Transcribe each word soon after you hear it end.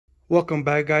Welcome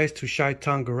back, guys, to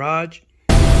Chi-Town Garage.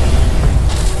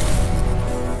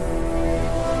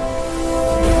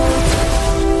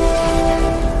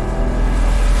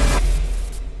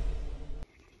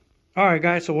 Alright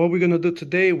guys, so what we're gonna do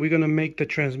today, we're gonna make the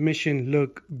transmission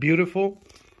look beautiful,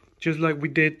 just like we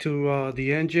did to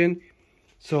the engine.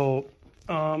 So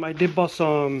I did buy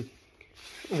some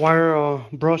wire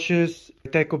brushes.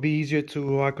 That could be easier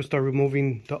to, I could start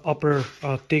removing the upper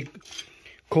thick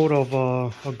coat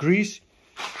of grease.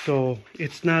 So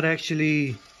it's not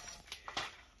actually,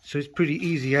 so it's pretty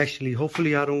easy actually.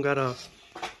 Hopefully I don't gotta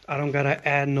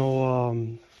add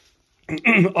no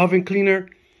oven cleaner,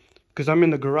 because I'm in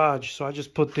the garage. So I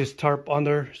just put this tarp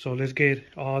under. So let's get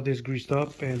all this greased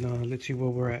up and let's see where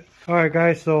we're at. All right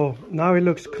guys, so now it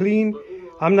looks clean.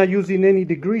 I'm not using any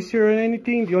degreaser or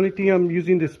anything. The only thing I'm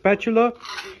using the spatula,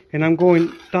 and I'm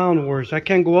going downwards. I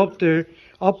can't go up there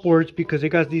upwards because it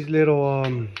got these little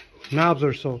knobs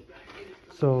or so.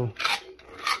 So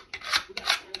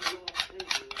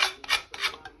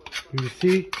you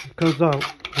see, it comes out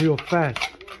real fast.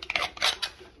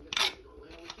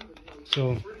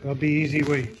 So that'll be easy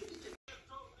way.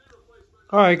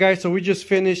 Alright guys, so we just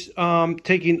finished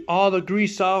taking all the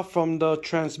grease off from the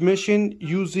transmission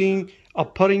using a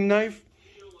putting knife.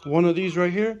 One of these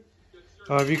right here.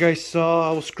 If you guys saw,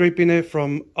 I was scraping it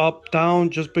from up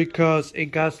down just because it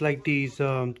got like these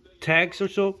tags or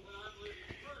so.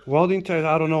 Welding tags,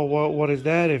 I don't know what is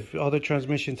that, if other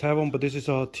transmissions have them, but this is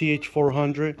a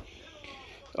Th400.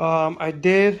 I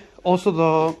did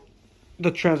also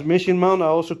the transmission mount. I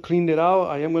also cleaned it out.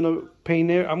 I am gonna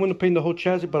paint it. I'm gonna paint the whole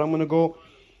chassis, but I'm gonna go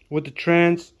with the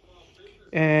trans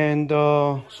and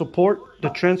support, the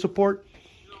trans support.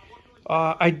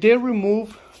 I did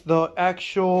remove the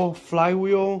actual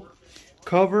flywheel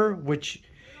cover, which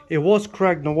it was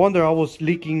cracked. No wonder I was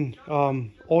leaking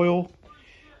oil.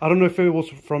 I don't know if it was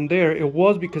from there. It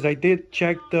was because I did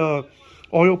check the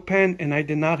oil pan and I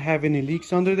did not have any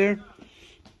leaks under there.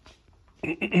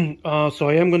 So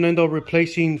I am going to end up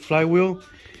replacing flywheel.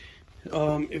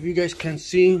 If you guys can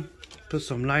see, put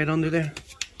some light under there.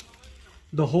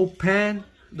 The whole pan,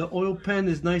 the oil pan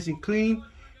is nice and clean.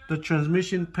 The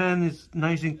transmission pan is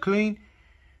nice and clean.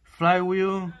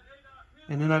 Flywheel,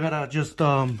 and then I gotta just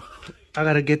I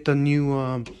gotta get the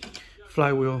new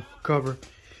flywheel cover.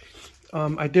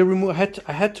 I did remove.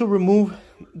 I had to remove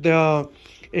the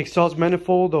exhaust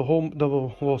manifold,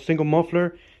 the single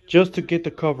muffler, just to get the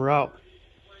cover out.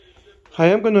 I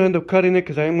am gonna end up cutting it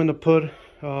because I am gonna put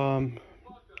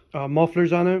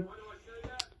mufflers on it.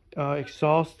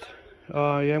 Exhaust.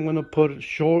 Yeah, I'm gonna put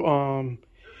short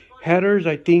headers.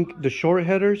 I think the short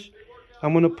headers.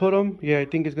 I'm gonna put them. Yeah, I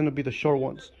think it's gonna be the short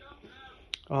ones.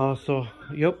 So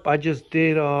yep, I just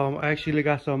did. I actually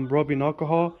got some rubbing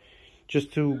alcohol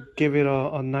just to give it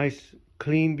a nice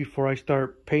clean before I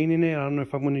start painting it. I don't know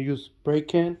if I'm gonna use spray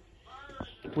can,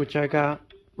 which I got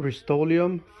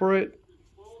Rust-Oleum for it,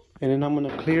 and then I'm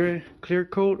gonna clear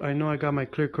coat. I know I got my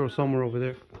clear coat somewhere over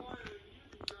there.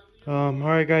 All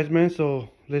right, guys, man. So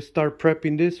let's start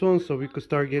prepping this one so we could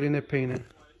start getting it painted.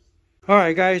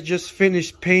 Alright guys, just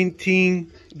finished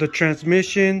painting the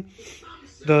transmission,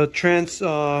 the trans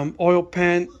oil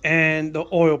pan, and the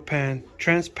oil pan.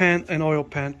 Trans pan and oil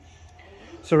pan.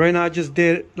 So right now I just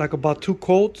did like about 2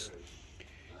 coats.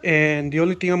 And the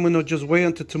only thing I'm going to just wait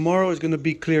until tomorrow is going to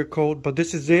be clear coat. But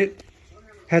this is it.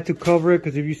 Had to cover it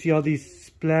because if you see all these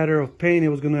splatter of paint, it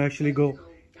was going to actually go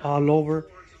all over.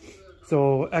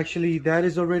 So actually that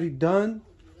is already done.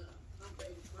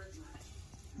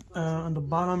 On the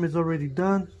bottom is already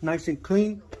done, nice and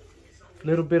clean.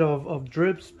 Little bit of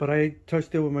drips, but I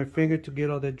touched it with my finger to get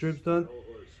all that drips done.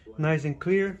 Nice and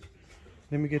clear.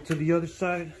 Let me get to the other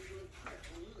side.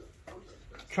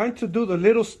 Trying to do the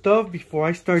little stuff before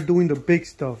I start doing the big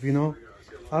stuff, you know.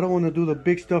 I don't want to do the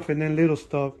big stuff and then little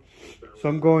stuff, so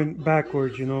I'm going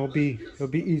backwards, you know. It'll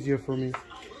be easier for me.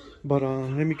 But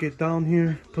let me get down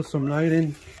here, put some light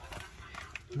in,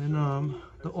 and then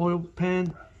the oil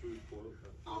pan.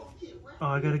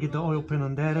 I gotta get the oil pan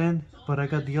on that end, but I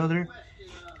got the other.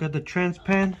 Got the trans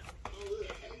pan.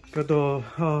 Got the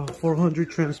 400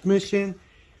 transmission.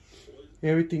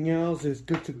 Everything else is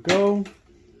good to go.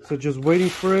 So just waiting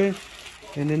for it.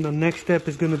 And then the next step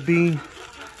is gonna be.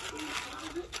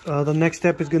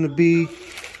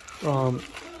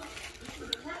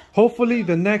 Hopefully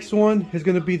the next one is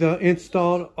gonna be the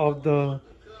install of the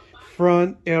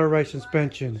front air ride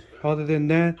suspension. Other than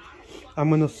that, I'm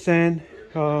gonna sand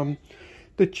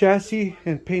the chassis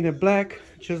and paint it black,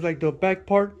 just like the back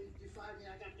part.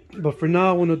 But for now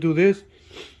I want to do this.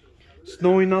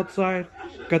 Snowing outside,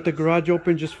 got the garage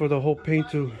open just for the whole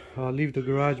paint to leave the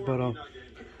garage. But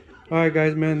Alright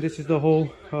guys, man, this is the whole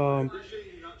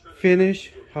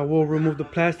finish. I will remove the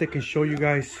plastic and show you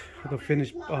guys the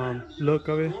finished look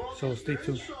of it, so stay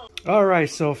tuned. Alright,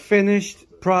 so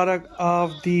finished product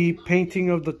of the painting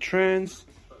of the trans.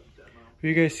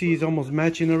 You guys see it's almost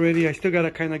matching already. I still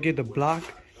gotta kind of get the black,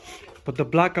 but the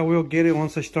black I will get it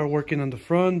once I start working on the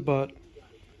front. But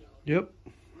yep,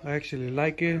 I actually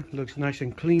like it. Looks nice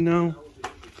and clean now.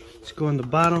 Let's go on the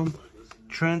bottom.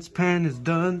 Trans pan is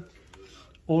done.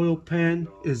 Oil pan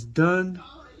is done.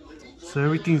 So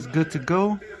everything's good to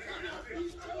go.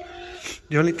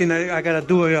 The only thing I gotta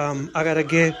do is I gotta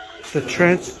get the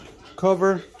trans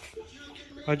cover.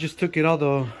 I just took it out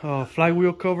the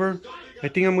flywheel cover. I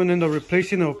think I'm gonna end up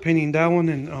replacing or painting that one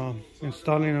and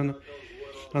installing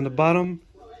on the bottom.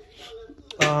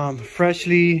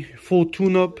 Freshly full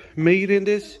tune-up made in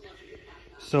this.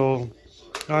 So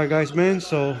alright guys, man,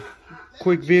 so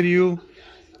quick video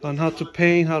on how to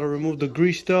paint, how to remove the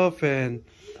grease stuff, and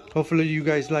hopefully you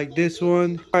guys like this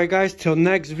one. Alright guys, till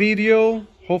next video.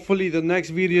 Hopefully the next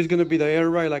video is gonna be the air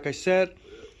ride like I said.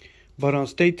 But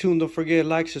stay tuned, don't forget,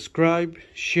 like, subscribe,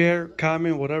 share,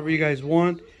 comment, whatever you guys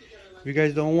want. If you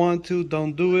guys don't want to,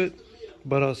 don't do it.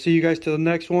 But I'll see you guys till the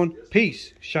next one.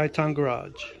 Peace. Chi-Town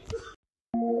Garage.